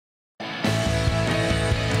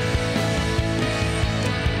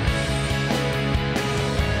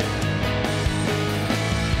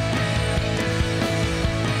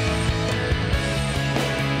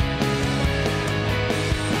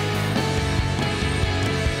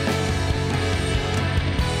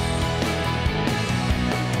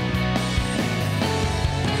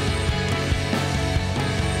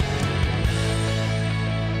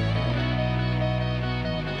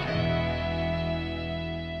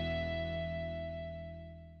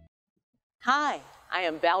Hi, I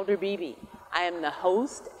am Valder Beebe. I am the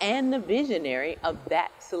host and the visionary of That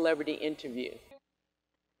Celebrity Interview.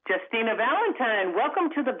 Justina Valentine, welcome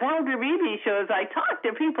to the Valder Beebe Show as I talk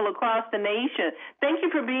to people across the nation. Thank you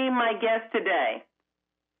for being my guest today.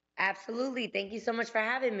 Absolutely. Thank you so much for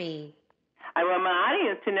having me. I want my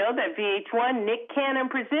audience to know that VH1 Nick Cannon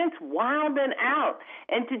presents Wild and Out.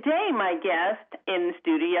 And today my guest in the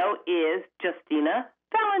studio is Justina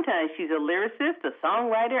Valentine. She's a lyricist, a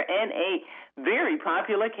songwriter, and a very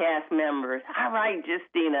popular cast member. All right,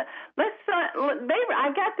 Justina.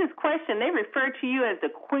 I got this question. They refer to you as the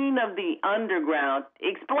queen of the underground.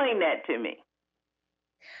 Explain that to me.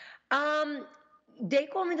 They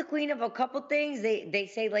call me the queen of a couple things. They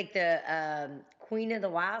say like the queen of the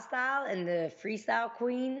wild style and the freestyle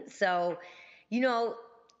queen. So, you know,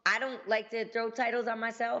 I don't like to throw titles on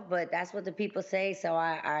myself, but that's what the people say. So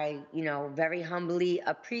I very humbly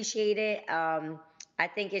appreciate it. I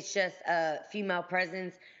think it's just a female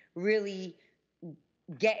presence really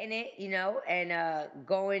getting it, and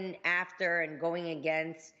going after and going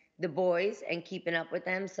against the boys and keeping up with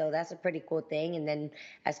them. So that's a pretty cool thing. And then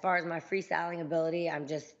as far as my freestyling ability, I'm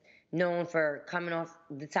just known for coming off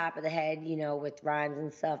the top of the head, with rhymes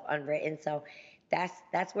and stuff unwritten. So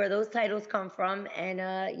that's where those titles come from. And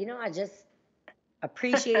I just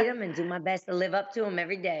appreciate them and do my best to live up to them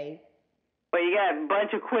every day. Well, you got a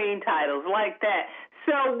bunch of queen titles like that.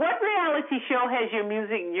 So what reality show has your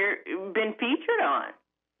music been featured on?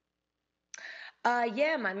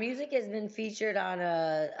 Yeah, my music has been featured on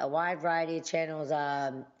a wide variety of channels,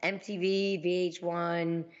 MTV,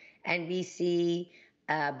 VH1, NBC.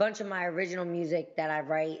 A bunch of my original music that I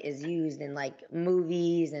write is used in like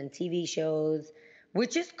movies and TV shows,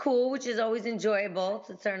 which is cool, which is always enjoyable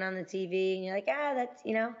to turn on the TV and you're like,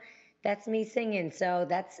 that's me singing. So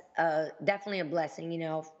that's definitely a blessing,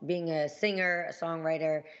 being a singer, a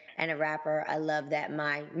songwriter, and a rapper. I love that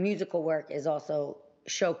my musical work is also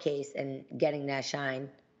showcase and getting that shine.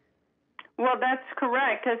 Well, that's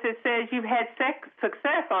correct because it says you've had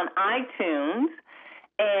success on iTunes.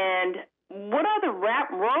 And what other rap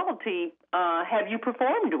royalty have you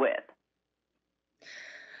performed with?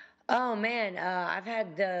 Oh man, I've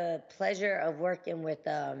had the pleasure of working with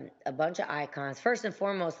a bunch of icons. First and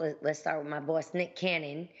foremost, let's start with my boss, Nick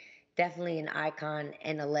Cannon. Definitely an icon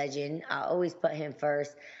and a legend. I always put him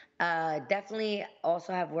first. Definitely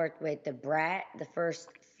also have worked with the Brat, the first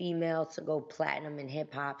female to go platinum in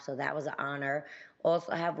hip hop, so that was an honor.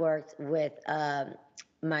 Also have worked with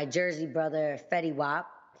my Jersey brother, Fetty Wap.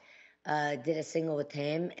 Did a single with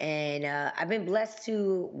him, and I've been blessed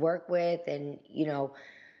to work with and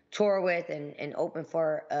tour with and open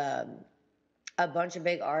for a bunch of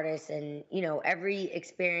big artists. And every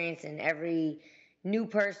experience and every new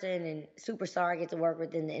person and superstar I get to work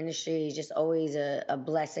with in the industry is just always a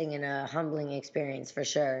blessing and a humbling experience for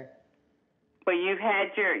sure. Well, you've had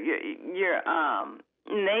your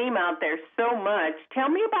name out there so much. Tell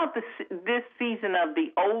me about this season of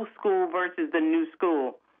the old school versus the new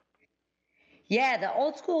school. Yeah, the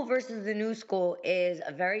old school versus the new school is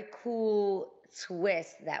a very cool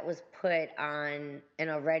twist that was put on an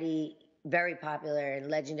already very popular and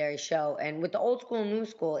legendary show. And with the old school, new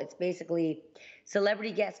school, it's basically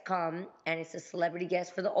celebrity guests come and it's a celebrity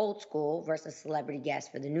guest for the old school versus celebrity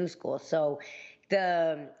guest for the new school. So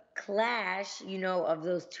the clash, of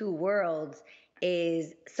those two worlds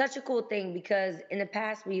is such a cool thing because in the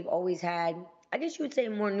past we've always had, I guess you would say,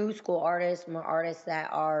 more new school artists, more artists that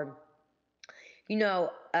are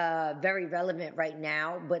very relevant right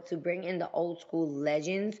now, but to bring in the old school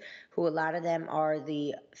legends, who a lot of them are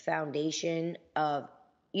the foundation of,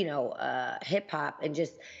 hip hop and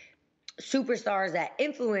just superstars that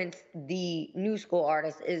influence the new school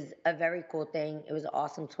artists is a very cool thing. It was an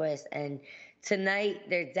awesome twist. And tonight,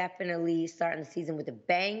 they're definitely starting the season with a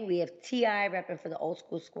bang. We have T.I. repping for the old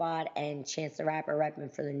school squad and Chance the Rapper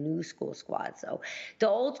repping for the new school squad. So the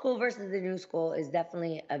old school versus the new school is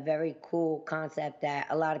definitely a very cool concept that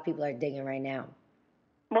a lot of people are digging right now.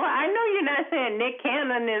 Well, I know you're not saying Nick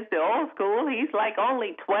Cannon is the old school. He's like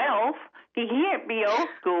only 12. He can't be old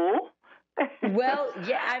school. Well,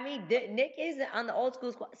 yeah, I mean, Nick is on the old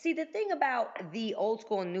school squad. See, the thing about the old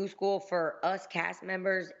school and new school for us cast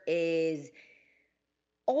members is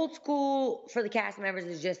old school for the cast members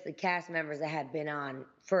is just the cast members that have been on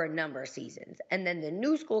for a number of seasons. And then the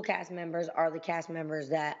new school cast members are the cast members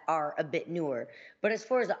that are a bit newer. But as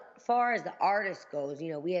far as the artist goes,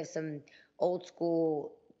 we have some old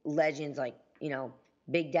school legends like,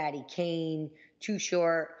 Big Daddy Kane, Too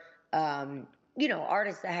Short,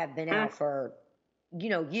 artists that have been out for,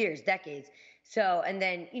 years, decades. So, and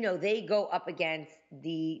then, they go up against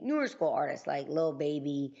the newer school artists like Lil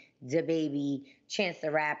Baby, DaBaby, Chance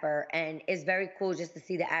the Rapper. And it's very cool just to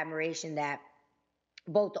see the admiration that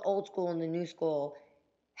both the old school and the new school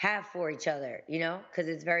have for each other, because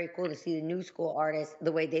it's very cool to see the new school artists,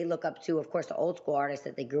 the way they look up to, of course, the old school artists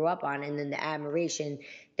that they grew up on, and then the admiration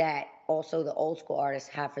that also the old school artists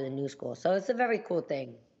have for the new school. So it's a very cool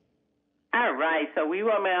thing. All right, so we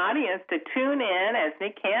want my audience to tune in as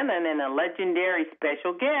Nick Cannon and a legendary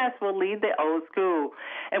special guest will lead the old school.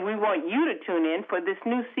 And we want you to tune in for this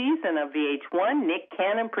new season of VH1. Nick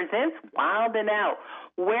Cannon presents Wild and Out.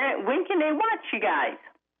 When can they watch, you guys?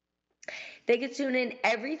 They can tune in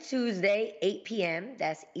every Tuesday, 8 p.m.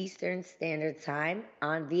 That's Eastern Standard Time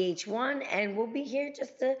on VH1. And we'll be here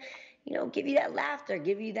just to, give you that laughter,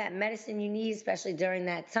 give you that medicine you need, especially during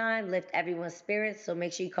that time, lift everyone's spirits. So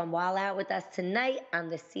make sure you come wild out with us tonight on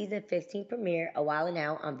the season 15 premiere of Wild and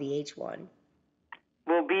Out on VH1.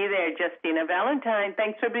 We'll be there. Justina Valentine,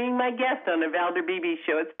 thanks for being my guest on the Valder Beebe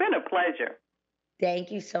Show. It's been a pleasure. Thank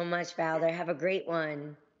you so much, Valder. Have a great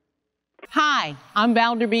one. Hi, I'm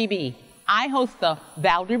Valder Beebe. I host the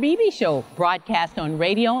Valder Beebe Show, broadcast on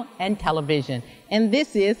radio and television. And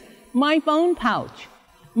this is my phone pouch.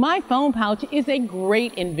 My phone pouch is a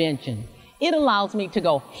great invention. It allows me to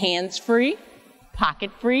go hands-free,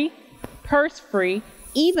 pocket-free, purse-free,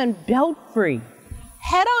 even belt-free.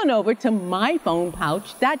 Head on over to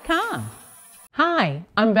myphonepouch.com. Hi,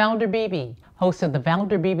 I'm Valder Beebe, host of the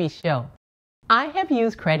Valder Beebe Show. I have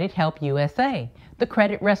used Credit Help USA, the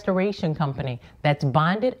credit restoration company that's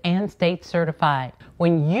bonded and state certified.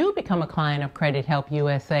 When you become a client of Credit Help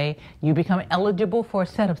USA, you become eligible for a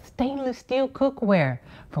set of stainless steel cookware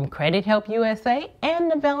from Credit Help USA and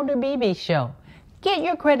the Valder Beebe Show. Get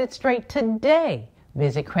your credit straight today.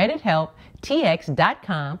 Visit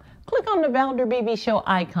credithelptx.com, click on the Valder Beebe Show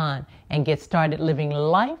icon, and get started living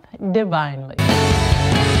life divinely.